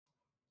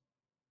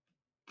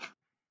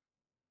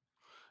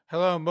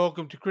Hello and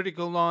welcome to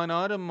Critical Line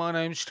Item. My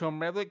name's Tom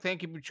Ravlick.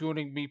 Thank you for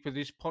joining me for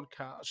this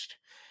podcast.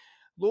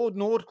 Lord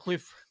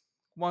Northcliffe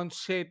once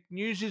said,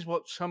 "News is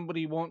what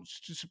somebody wants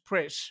to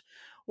suppress.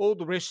 All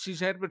the rest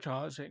is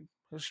advertising."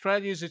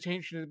 Australia's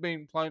attention has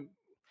been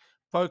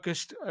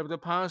focused over the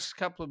past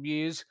couple of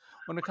years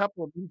on a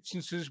couple of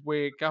instances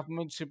where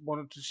governments have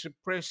wanted to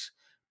suppress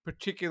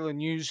particular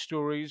news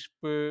stories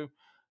for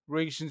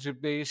reasons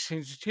of their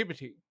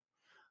sensitivity.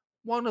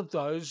 One of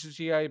those is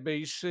the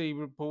ABC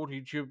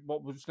reportage of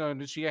what was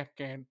known as the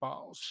Afghan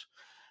files.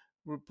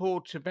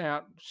 Reports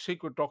about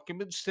secret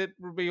documents that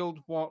revealed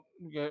what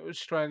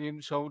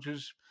Australian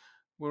soldiers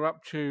were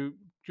up to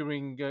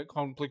during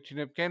conflict in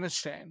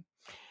Afghanistan.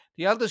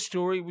 The other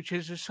story, which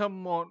has a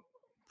somewhat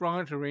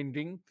brighter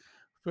ending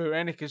for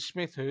Annika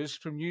Smethurst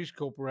from News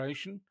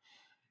Corporation,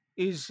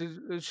 is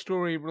a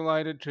story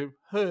related to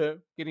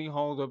her getting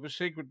hold of a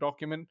secret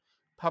document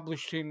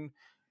published in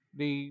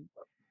the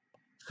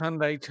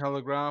Sunday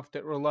Telegraph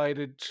that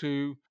related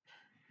to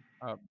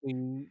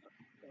the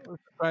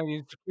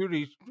Australian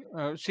Security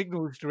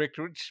Signals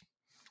Directorate's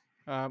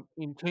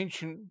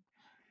intention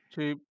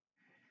to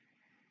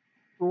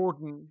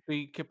broaden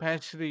the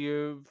capacity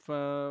of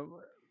the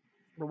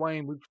way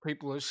in which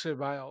people are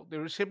surveilled.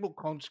 There are several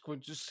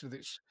consequences to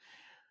this,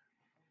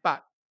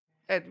 but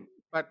at,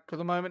 but for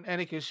the moment,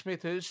 Annika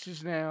Smethurst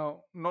is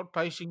now not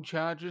facing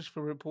charges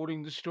for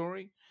reporting the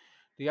story.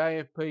 The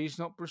AFP is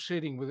not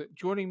proceeding with it.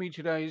 Joining me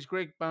today is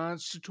Greg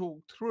Barnes to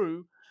talk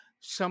through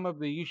some of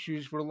the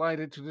issues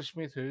related to the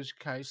Smithers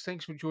case.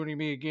 Thanks for joining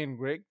me again,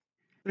 Greg.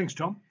 Thanks,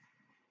 Tom.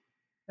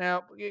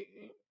 Now,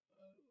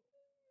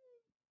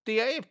 the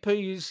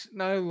AFP is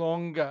no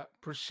longer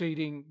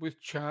proceeding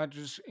with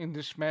charges in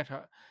this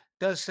matter.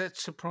 Does that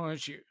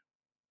surprise you?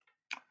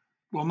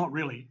 Well, not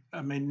really.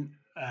 The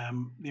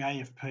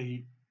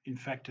AFP, in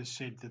fact, has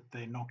said that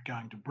they're not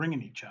going to bring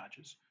any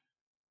charges.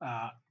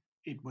 Uh,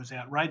 it was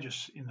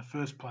outrageous in the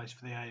first place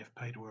for the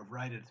AFP to have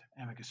raided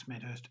Amicus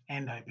Smethurst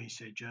and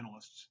ABC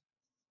journalists.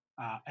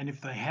 And if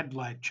they had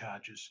laid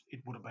charges, it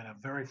would have been a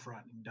very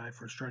frightening day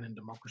for Australian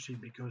democracy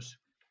because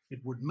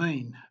it would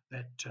mean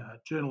that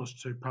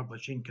journalists who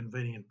publish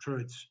inconvenient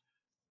truths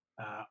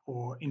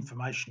or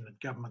information that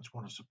governments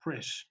want to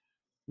suppress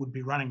would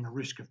be running the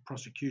risk of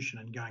prosecution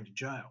and going to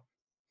jail.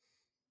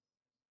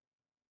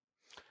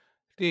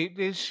 The-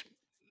 There's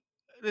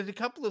there's a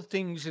couple of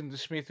things in the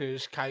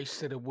Smithers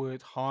case that are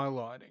worth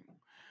highlighting.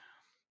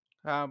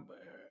 Um,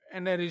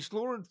 and that is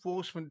law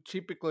enforcement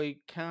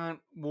typically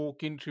can't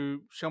walk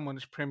into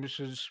someone's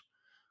premises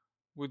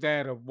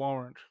without a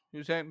warrant.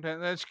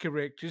 That's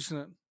correct, isn't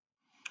it?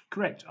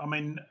 Correct.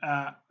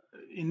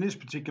 In this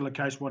particular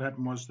case, what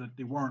happened was that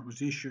the warrant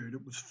was issued.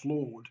 It was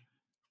flawed.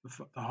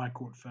 The High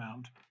Court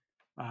found,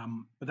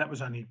 but that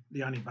was only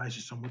the only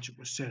basis on which it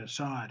was set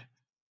aside,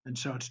 and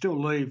so it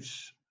still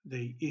leaves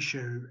the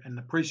issue and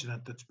the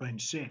precedent that's been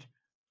set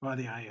by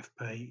the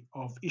AFP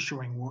of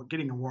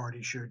getting a warrant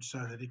issued so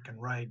that it can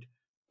raid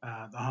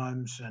the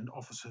homes and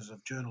offices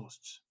of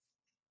journalists.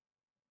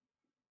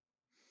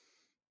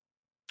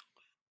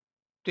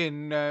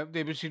 Then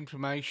there was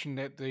information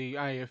that the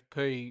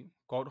AFP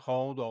got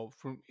hold of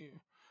from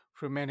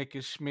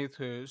Annika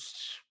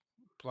Smithhurst's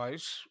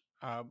place,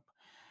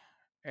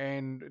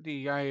 and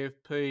the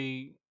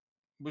AFP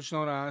was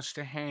not asked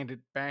to hand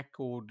it back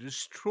or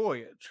destroy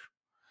it,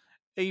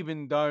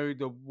 even though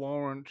the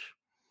warrant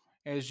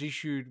as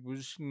issued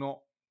was not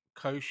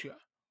kosher.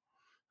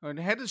 And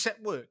how does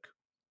that work?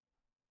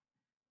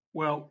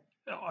 Well,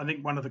 I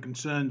think one of the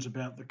concerns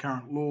about the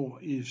current law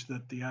is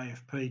that the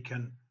AFP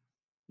can,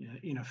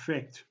 in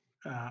effect,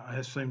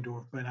 has seemed to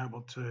have been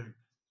able to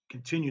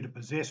continue to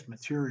possess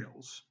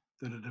materials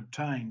that it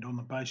obtained on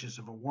the basis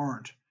of a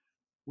warrant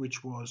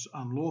which was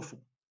unlawful.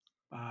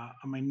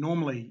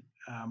 Normally,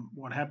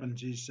 what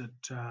happens is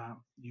that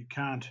you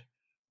can't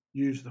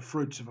use the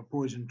fruits of a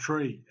poison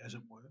tree, as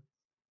it were,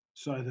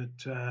 so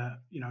that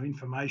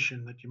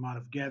information that you might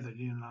have gathered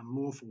in an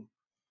unlawful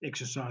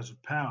exercise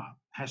of power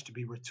has to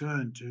be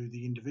returned to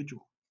the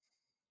individual.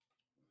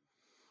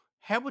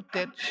 How would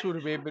that sort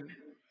of evidence?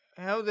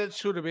 How would that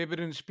sort of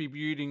evidence be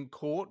viewed in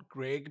court,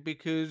 Greg?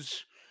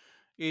 Because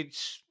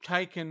it's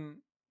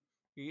taken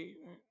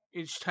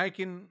it's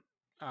taken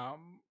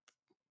um,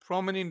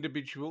 from an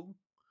individual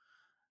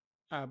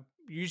uh,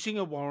 using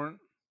a warrant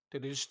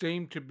that is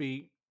deemed to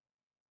be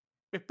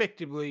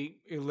effectively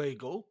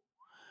illegal.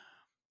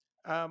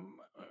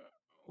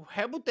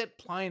 How would that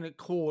play in a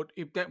court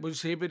if that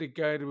was ever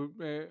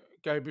to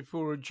go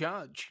before a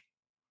judge?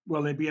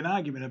 Well, there'd be an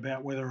argument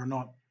about whether or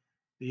not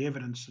the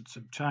evidence that's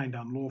obtained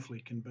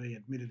unlawfully can be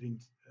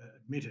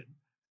admitted,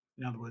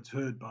 in other words,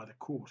 heard by the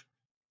court.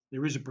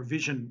 There is a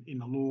provision in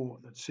the law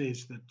that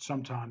says that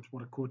sometimes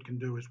what a court can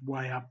do is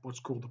weigh up what's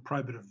called the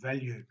probative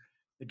value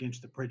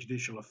against the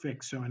prejudicial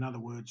effect. So, in other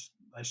words,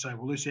 they say,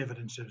 well, this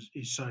evidence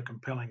is so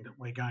compelling that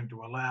we're going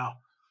to allow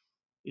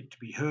it to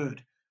be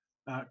heard.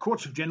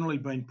 Courts have generally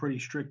been pretty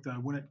strict, though,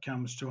 when it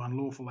comes to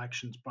unlawful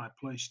actions by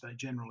police. They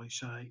generally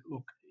say,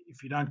 look,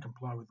 if you don't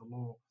comply with the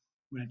law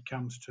when it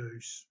comes to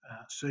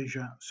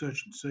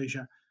search and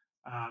seizure,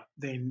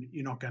 then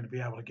you're not going to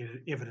be able to get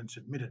evidence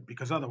admitted,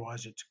 because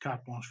otherwise it's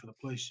carte blanche for the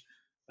police.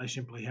 They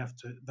simply have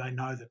to, they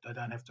know that they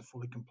don't have to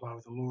fully comply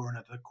with the law, and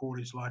that the court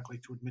is likely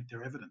to admit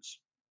their evidence.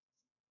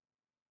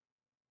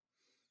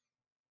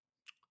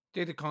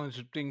 They're the kinds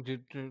of things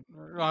that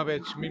I've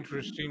had some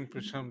interest in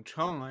for some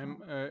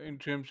time in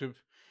terms of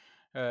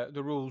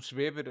the rules of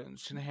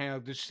evidence and how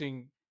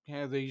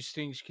these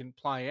things can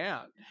play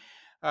out.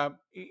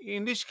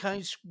 In this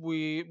case,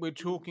 we're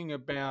talking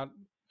about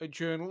a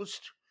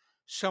journalist,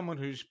 someone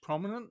who's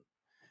prominent.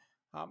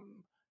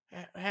 Um,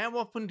 how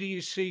often do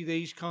you see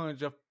these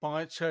kinds of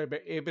fights over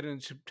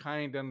evidence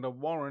obtained under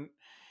warrant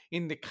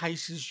in the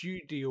cases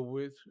you deal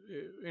with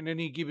in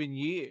any given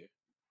year?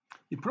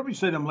 You probably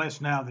see them less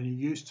now than you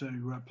used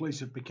to. Police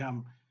have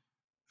become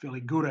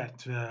fairly good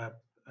at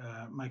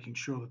making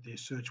sure that their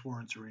search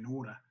warrants are in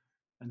order,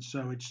 and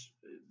so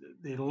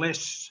they're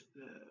less.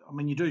 I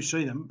mean, you do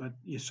see them, but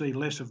you see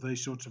less of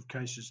these sorts of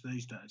cases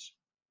these days.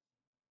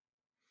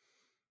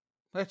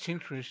 That's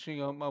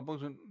interesting. I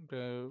was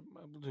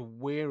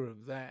aware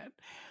of that.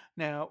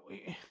 Now,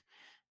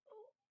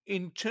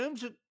 in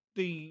terms of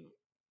the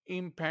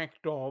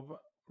impact of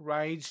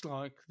raids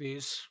like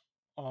this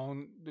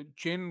on the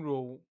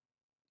general,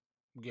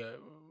 you know,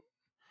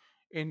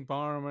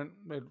 environment,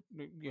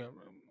 you know,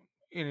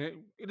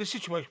 in a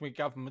situation where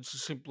governments are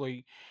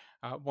simply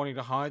wanting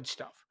to hide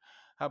stuff,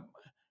 uh,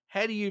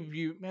 how do you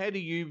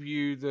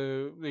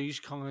view these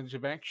kinds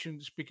of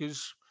actions?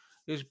 Because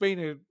there's been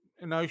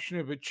a notion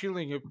of a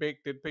chilling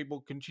effect that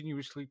people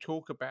continuously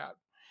talk about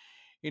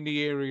in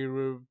the area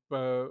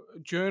of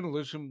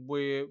journalism,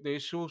 where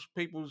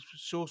people's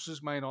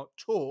sources may not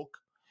talk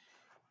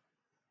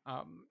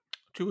um,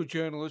 to a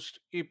journalist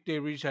if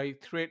there is a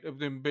threat of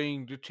them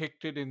being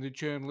detected, and the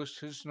journalist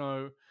has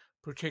no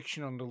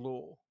protection under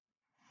law.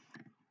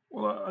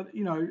 Well,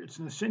 it's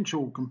an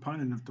essential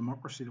component of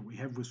democracy that we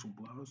have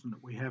whistleblowers and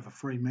that we have a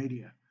free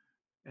media,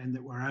 and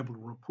that we're able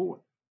to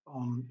report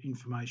on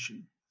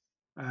information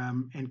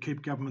and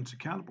keep governments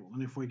accountable.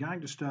 And if we're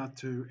going to start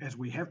to, as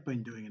we have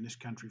been doing in this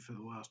country for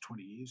the last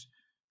 20 years,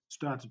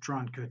 start to try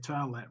and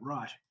curtail that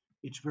right,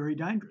 it's very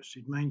dangerous.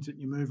 It means that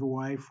you move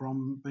away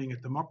from being a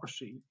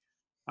democracy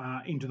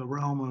into the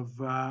realm of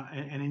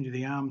and into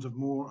the arms of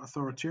more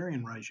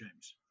authoritarian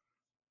regimes.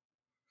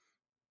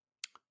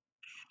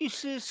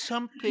 Is there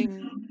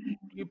something,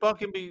 if I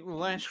can be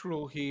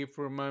lateral here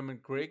for a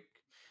moment, Greg,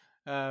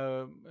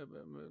 and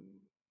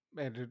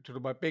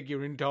I beg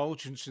your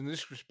indulgence in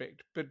this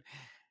respect, but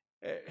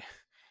uh,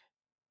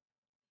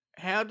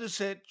 how does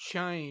that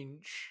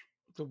change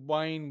the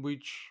way in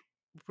which,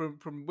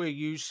 from where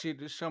you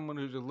sit as someone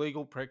who's a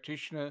legal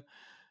practitioner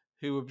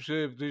who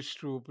observed this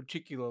through a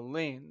particular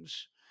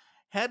lens,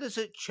 how does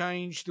it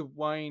change the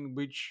way in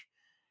which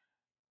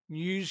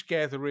news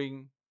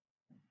gathering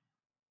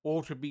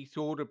ought to be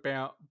thought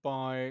about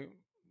by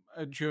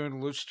a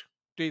journalist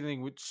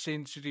dealing with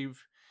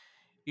sensitive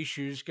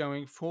issues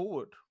going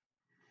forward?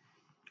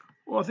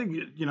 Well, I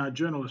think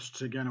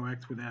journalists are going to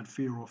act without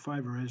fear or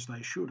favour, as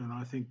they should, and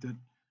I think that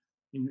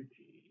in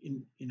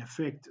in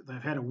effect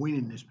they've had a win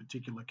in this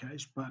particular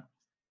case, but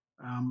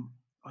um,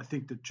 I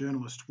think that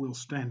journalists will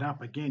stand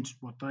up against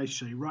what they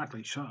see,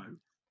 rightly so,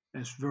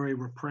 as very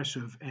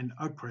repressive and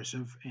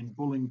oppressive and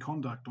bullying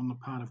conduct on the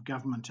part of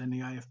government and the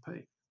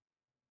AFP.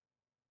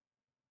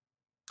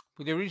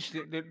 But there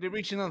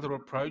is another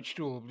approach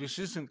to all of this,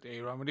 isn't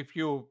there? I mean,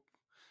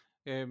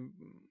 um,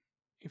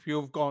 if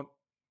you've got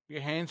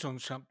your hands on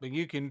something,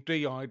 you can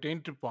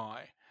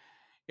de-identify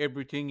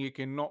everything. You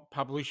can not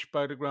publish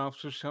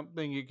photographs of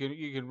something. You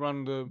can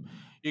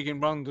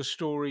run the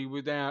story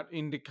without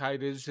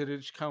indicators that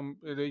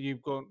that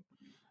you've got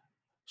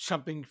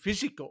something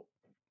physical.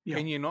 Yeah.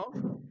 Can you not?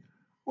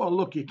 Well,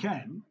 look, you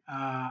can,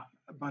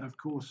 but of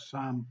course,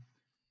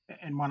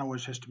 and one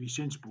always has to be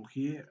sensible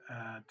here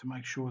to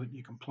make sure that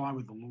you comply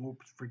with the law.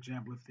 For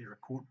example, if there are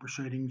court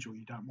proceedings or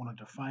you don't want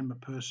to defame a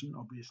person,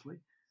 obviously.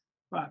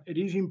 But it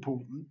is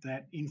important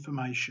that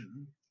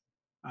information,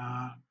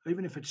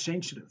 even if it's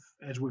sensitive,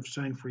 as we've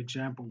seen, for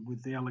example,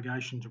 with the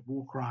allegations of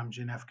war crimes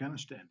in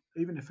Afghanistan,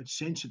 even if it's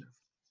sensitive,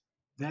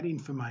 that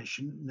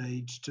information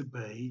needs to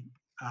be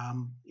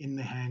in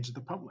the hands of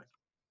the public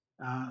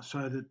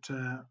so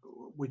that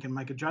we can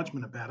make a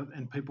judgment about it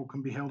and people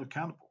can be held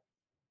accountable.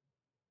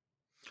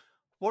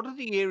 What are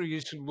the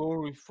areas of law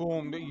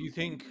reform that you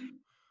think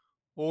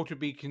ought to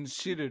be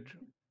considered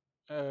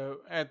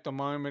at the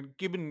moment,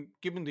 given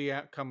the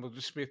outcome of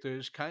the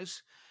Smithers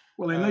case?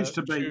 Well, Uh,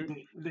 to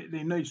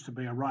there needs to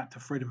be a right to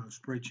freedom of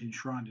speech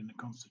enshrined in the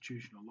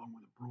Constitution, along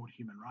with a broad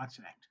Human Rights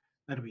Act.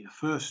 That'd be the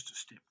first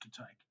step to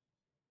take.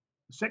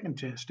 The second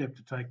step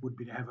to take would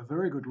be to have a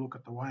very good look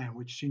at the way in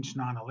which, since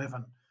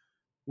 9/11,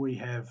 we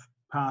have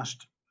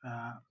passed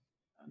a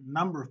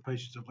number of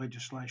pieces of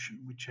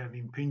legislation which have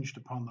impinged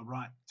upon the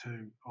right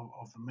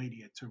of the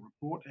media to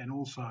report, and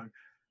also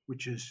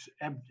which has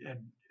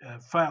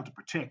failed to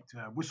protect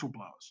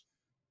whistleblowers.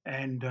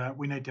 And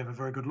we need to have a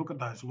very good look at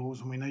those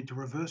laws, and we need to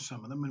reverse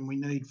some of them, and we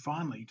need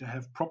finally to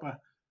have proper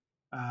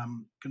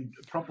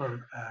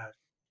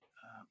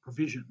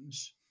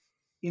provisions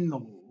in the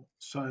law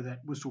so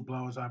that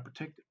whistleblowers are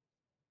protected.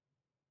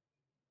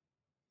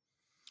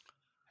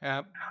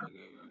 Uh,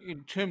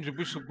 in terms of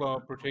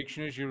whistleblower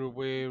protection, as you're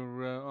aware,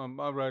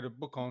 I wrote a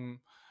book on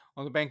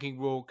the Banking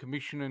Royal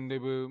Commission, and there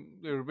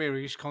were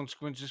various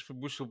consequences for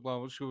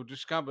whistleblowers who were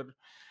discovered.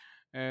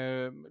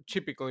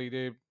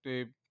 Typically,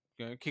 they're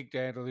kicked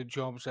out of the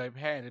jobs they've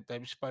had if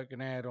they've spoken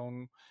out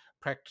on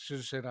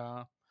practices that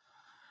are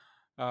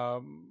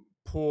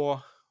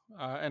poor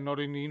and not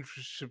in the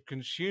interests of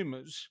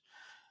consumers.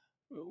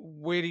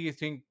 Where do you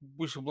think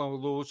whistleblower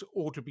laws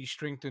ought to be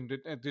strengthened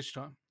at this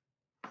time?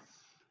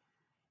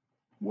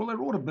 Well,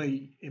 there ought to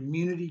be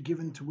immunity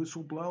given to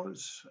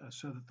whistleblowers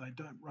so that they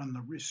don't run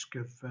the risk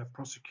of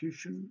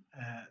prosecution.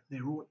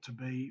 There ought to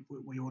be,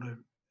 we ought to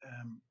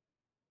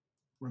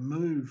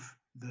remove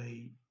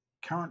the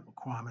current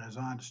requirement, as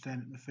I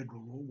understand it in the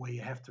federal law, where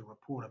you have to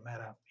report a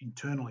matter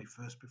internally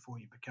first before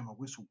you become a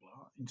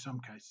whistleblower. In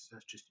some cases,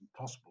 that's just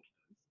impossible to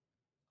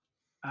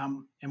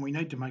do. And we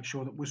need to make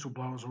sure that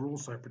whistleblowers are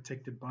also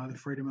protected by the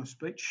freedom of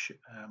speech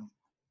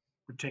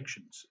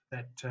protections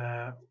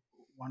that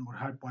one would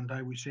hope one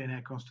day we see in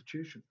our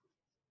Constitution.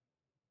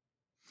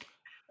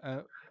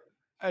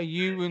 Are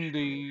you and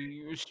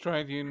the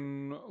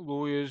Australian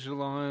Lawyers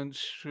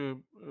Alliance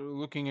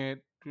looking at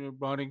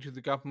writing to the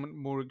government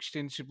more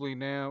extensively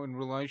now in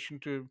relation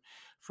to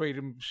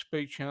freedom of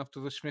speech after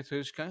the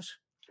Smethurst case?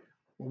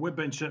 Well, we've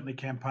been certainly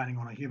campaigning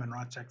on a Human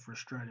Rights Act for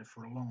Australia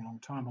for a long, long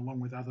time, along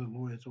with other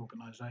lawyers'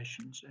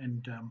 organisations,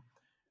 and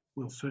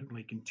we'll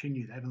certainly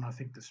continue that. And I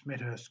think the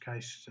Smethurst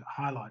case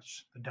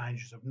highlights the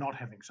dangers of not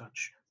having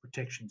such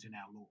protections in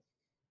our law.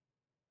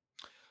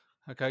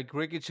 Okay,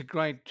 Greg, it's a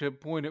great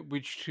point at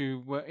which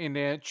to end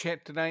our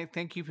chat today.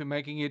 Thank you for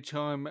making your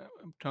time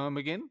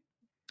again.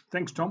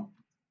 Thanks, Tom.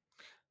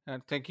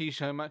 Thank you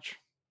so much.